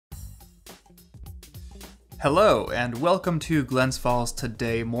Hello, and welcome to Glens Falls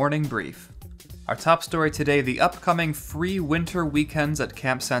Today Morning Brief. Our top story today, the upcoming free winter weekends at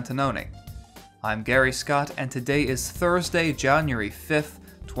Camp Santanoni. I'm Gary Scott, and today is Thursday, January 5th,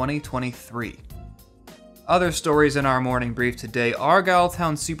 2023. Other stories in our morning brief today, Argyle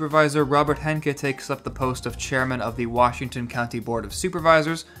Town Supervisor Robert Henke takes up the post of chairman of the Washington County Board of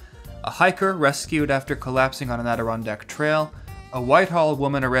Supervisors, a hiker rescued after collapsing on an Adirondack trail, a Whitehall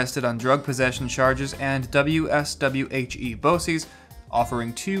woman arrested on drug possession charges, and WSWHE BOCES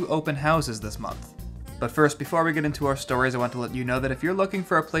offering 2 open houses this month. But first, before we get into our stories, I want to let you know that if you're looking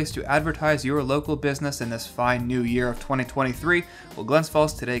for a place to advertise your local business in this fine new year of 2023, well, Glens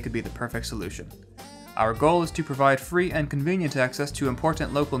Falls Today could be the perfect solution. Our goal is to provide free and convenient access to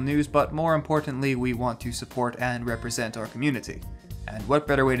important local news, but more importantly, we want to support and represent our community. And what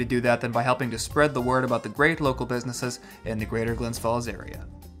better way to do that than by helping to spread the word about the great local businesses in the greater Glens Falls area.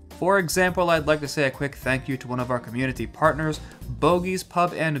 For example, I'd like to say a quick thank you to one of our community partners, Bogey's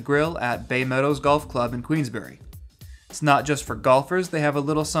Pub and Grill at Bay Meadows Golf Club in Queensbury. It's not just for golfers, they have a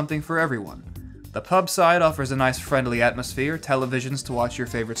little something for everyone. The pub side offers a nice friendly atmosphere, televisions to watch your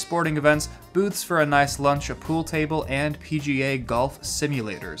favorite sporting events, booths for a nice lunch, a pool table, and PGA golf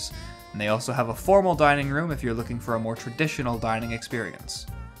simulators. And they also have a formal dining room if you're looking for a more traditional dining experience.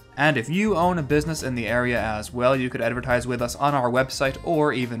 And if you own a business in the area as well, you could advertise with us on our website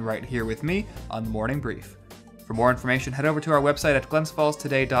or even right here with me on the Morning Brief. For more information, head over to our website at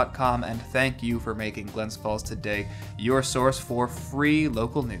glensfallstoday.com, and thank you for making Glens Falls Today your source for free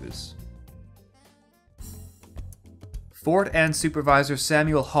local news. Fort Anne Supervisor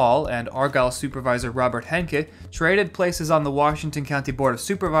Samuel Hall and Argyle Supervisor Robert Henke traded places on the Washington County Board of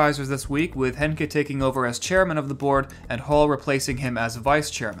Supervisors this week, with Henke taking over as chairman of the board and Hall replacing him as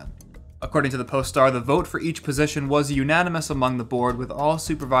vice chairman. According to the Post-Star, the vote for each position was unanimous among the board, with all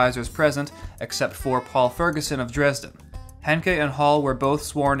supervisors present except for Paul Ferguson of Dresden. Henke and Hall were both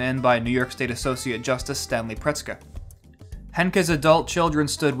sworn in by New York State Associate Justice Stanley Pretzka. Henke's adult children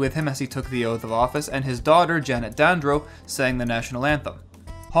stood with him as he took the oath of office, and his daughter, Janet Dandro, sang the national anthem.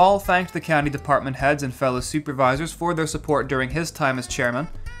 Hall thanked the county department heads and fellow supervisors for their support during his time as chairman.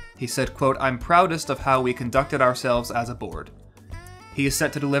 He said, quote, "I'm proudest of how we conducted ourselves as a board." He is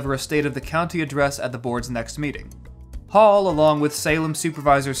set to deliver a State of the County address at the board's next meeting. Hall, along with Salem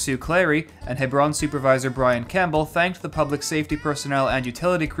Supervisor Sue Clary and Hebron Supervisor Brian Campbell, thanked the public safety personnel and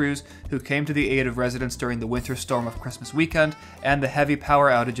utility crews who came to the aid of residents during the winter storm of Christmas weekend and the heavy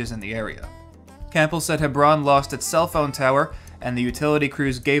power outages in the area. Campbell said Hebron lost its cell phone tower, and the utility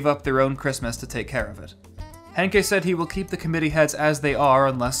crews gave up their own Christmas to take care of it. Henke said he will keep the committee heads as they are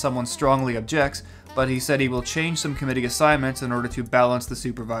unless someone strongly objects, but he said he will change some committee assignments in order to balance the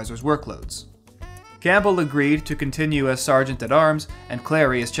supervisors' workloads. Campbell agreed to continue as Sergeant-at-Arms and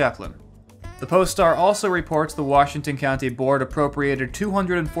Clary as Chaplain. The Post-Star also reports the Washington County Board appropriated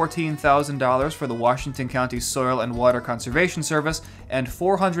 $214,000 for the Washington County Soil and Water Conservation Service and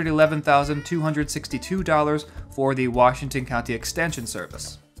 $411,262 for the Washington County Extension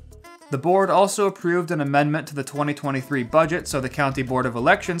Service. The board also approved an amendment to the 2023 budget so the County Board of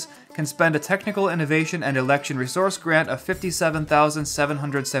Elections can spend a Technical Innovation and Election Resource Grant of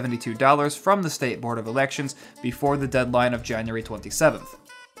 $57,772 from the State Board of Elections before the deadline of January 27th.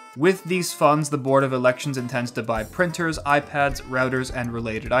 With these funds, the Board of Elections intends to buy printers, iPads, routers, and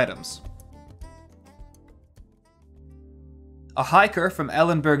related items. A hiker from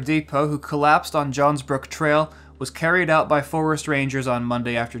Ellenberg Depot who collapsed on Johnsbrook Trail was carried out by forest rangers on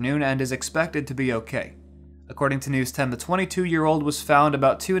Monday afternoon and is expected to be okay. According to News 10, the 22-year-old was found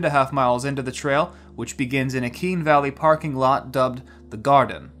about 2.5 miles into the trail, which begins in a Keene Valley parking lot dubbed The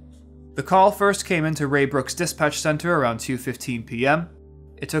Garden. The call first came into Ray Brooks Dispatch Center around 2:15 p.m.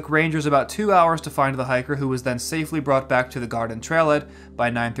 It took rangers about 2 hours to find the hiker, who was then safely brought back to the Garden trailhead by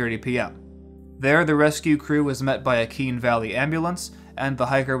 9:30 p.m. There, the rescue crew was met by a Keene Valley ambulance, and the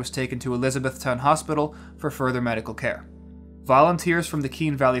hiker was taken to Elizabethtown Hospital for further medical care. Volunteers from the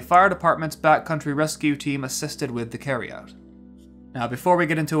Keene Valley Fire Department's backcountry rescue team assisted with the carryout. Now, before we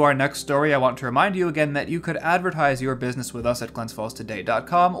get into our next story, I want to remind you again that you could advertise your business with us at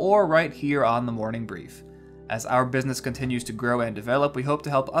glensfallstoday.com or right here on the Morning Brief. As our business continues to grow and develop, we hope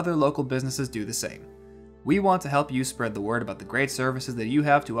to help other local businesses do the same. We want to help you spread the word about the great services that you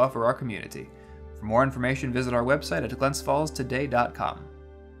have to offer our community. For more information, visit our website at glensfallstoday.com.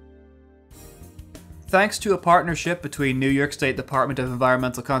 Thanks to a partnership between New York State Department of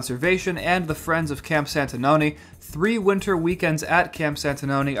Environmental Conservation and the Friends of Camp Santanoni, 3 winter weekends at Camp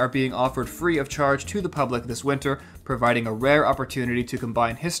Santanoni are being offered free of charge to the public this winter, providing a rare opportunity to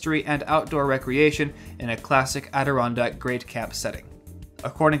combine history and outdoor recreation in a classic Adirondack great camp setting.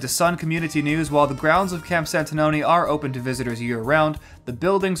 According to Sun Community News, while the grounds of Camp Santanoni are open to visitors year-round, the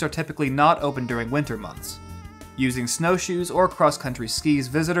buildings are typically not open during winter months. Using snowshoes or cross-country skis,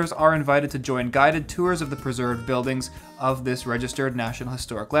 visitors are invited to join guided tours of the preserved buildings of this registered National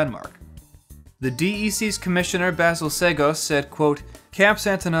Historic Landmark. The DEC's Commissioner Basil Segos said, quote, "Camp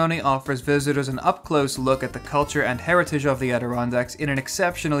Santanoni offers visitors an up-close look at the culture and heritage of the Adirondacks in an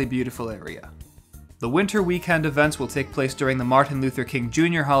exceptionally beautiful area." The winter weekend events will take place during the Martin Luther King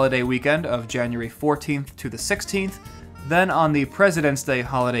Jr. holiday weekend of January 14th to the 16th, then on the President's Day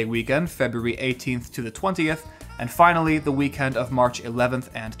holiday weekend, February 18th to the 20th, and finally the weekend of March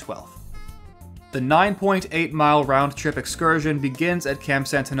 11th and 12th. The 9.8-mile round-trip excursion begins at Camp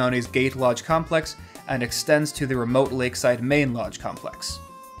Santanoni's Gate Lodge complex and extends to the remote lakeside Main Lodge complex.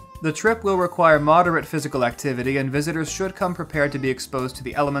 The trip will require moderate physical activity, and visitors should come prepared to be exposed to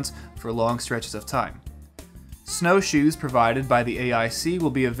the elements for long stretches of time. Snowshoes provided by the AIC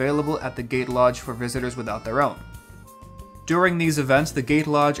will be available at the Gate Lodge for visitors without their own. During these events, the Gate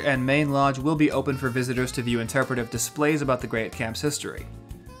Lodge and Main Lodge will be open for visitors to view interpretive displays about the Great Camp's history.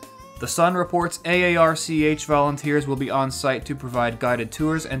 The Sun reports AARCH volunteers will be on site to provide guided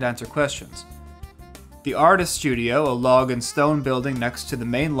tours and answer questions. The Artist Studio, a log and stone building next to the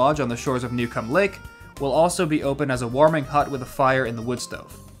Main Lodge on the shores of Newcomb Lake, will also be open as a warming hut with a fire in the wood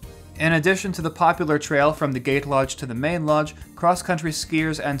stove. In addition to the popular trail from the Gate Lodge to the Main Lodge, cross-country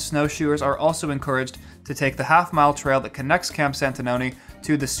skiers and snowshoers are also encouraged to take the half-mile trail that connects Camp Santanoni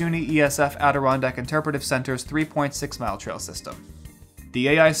to the SUNY ESF Adirondack Interpretive Center's 3.6-mile trail system. The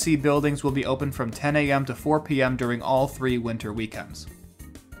AIC buildings will be open from 10 a.m. to 4 p.m. during all 3 winter weekends.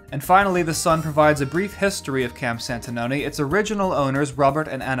 And finally, the Sun provides a brief history of Camp Santanoni. Its original owners, Robert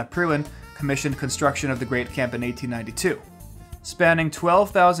and Anna Pruin, commissioned construction of the Great Camp in 1892. Spanning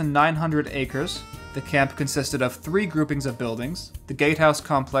 12,900 acres, the camp consisted of 3 groupings of buildings: the Gatehouse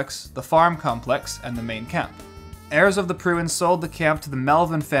Complex, the Farm Complex, and the main camp. Heirs of the Pruins sold the camp to the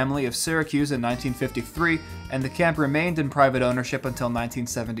Melvin family of Syracuse in 1953, and the camp remained in private ownership until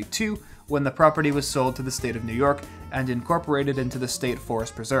 1972, when the property was sold to the state of New York and incorporated into the State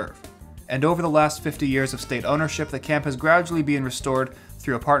Forest Preserve. And over the last 50 years of state ownership, the camp has gradually been restored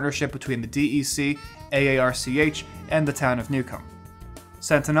through a partnership between the DEC, AARCH, and the town of Newcomb.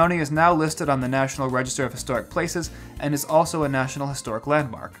 Santanoni is now listed on the National Register of Historic Places and is also a National Historic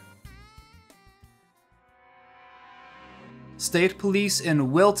Landmark. State police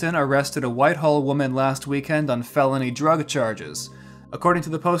in Wilton arrested a Whitehall woman last weekend on felony drug charges. According to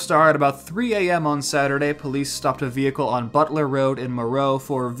the Post-Star, at about 3 a.m. on Saturday, police stopped a vehicle on Butler Road in Moreau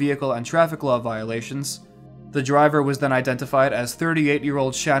for vehicle and traffic law violations. The driver was then identified as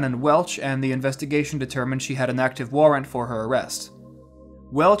 38-year-old Shannon Welch, and the investigation determined she had an active warrant for her arrest.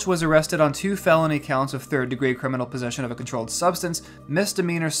 Welch was arrested on 2 felony counts of third-degree criminal possession of a controlled substance,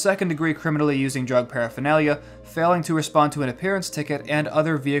 misdemeanor second-degree criminally using drug paraphernalia, failing to respond to an appearance ticket, and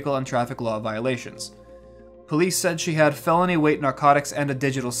other vehicle and traffic law violations. Police said she had felony-weight narcotics and a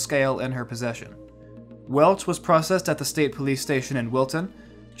digital scale in her possession. Welch was processed at the state police station in Wilton.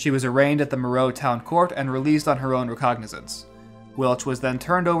 She was arraigned at the Moreau Town Court and released on her own recognizance. Welch was then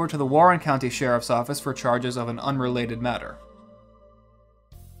turned over to the Warren County Sheriff's Office for charges of an unrelated matter.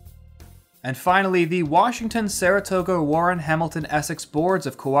 And finally, the Washington, Saratoga, Warren, Hamilton, Essex Boards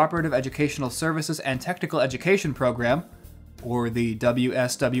of Cooperative Educational Services and Technical Education Program, or the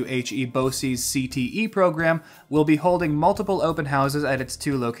WSWHE BOCES CTE program, will be holding multiple open houses at its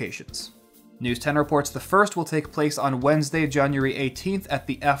 2 locations. News 10 reports the first will take place on Wednesday, January 18th at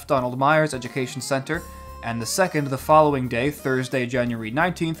the F. Donald Myers Education Center, and the second the following day, Thursday, January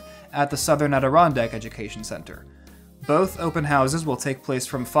 19th, at the Southern Adirondack Education Center. Both open houses will take place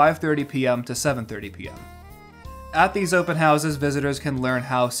from 5:30 p.m. to 7:30 p.m. At these open houses, visitors can learn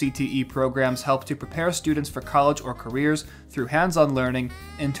how CTE programs help to prepare students for college or careers through hands-on learning,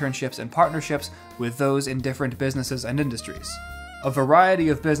 internships, and partnerships with those in different businesses and industries. A variety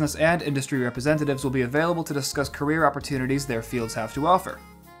of business and industry representatives will be available to discuss career opportunities their fields have to offer.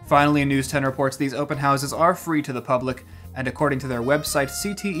 Finally, News 10 reports these open houses are free to the public, and according to their website,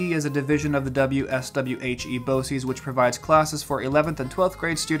 CTE is a division of the WSWHE BOCES, which provides classes for 11th and 12th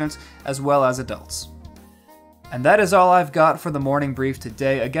grade students as well as adults. And that is all I've got for the morning brief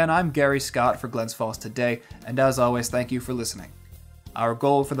today. Again, I'm Gary Scott for Glens Falls Today, and as always, thank you for listening. Our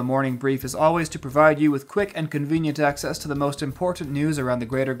goal for the morning brief is always to provide you with quick and convenient access to the most important news around the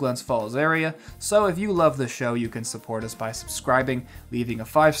greater Glens Falls area, so if you love the show, you can support us by subscribing, leaving a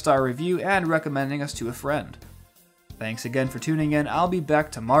 5-star review, and recommending us to a friend. Thanks again for tuning in. I'll be back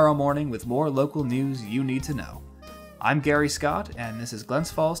tomorrow morning with more local news you need to know. I'm Gary Scott, and this is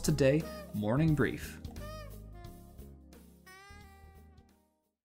Glens Falls Today Morning Brief.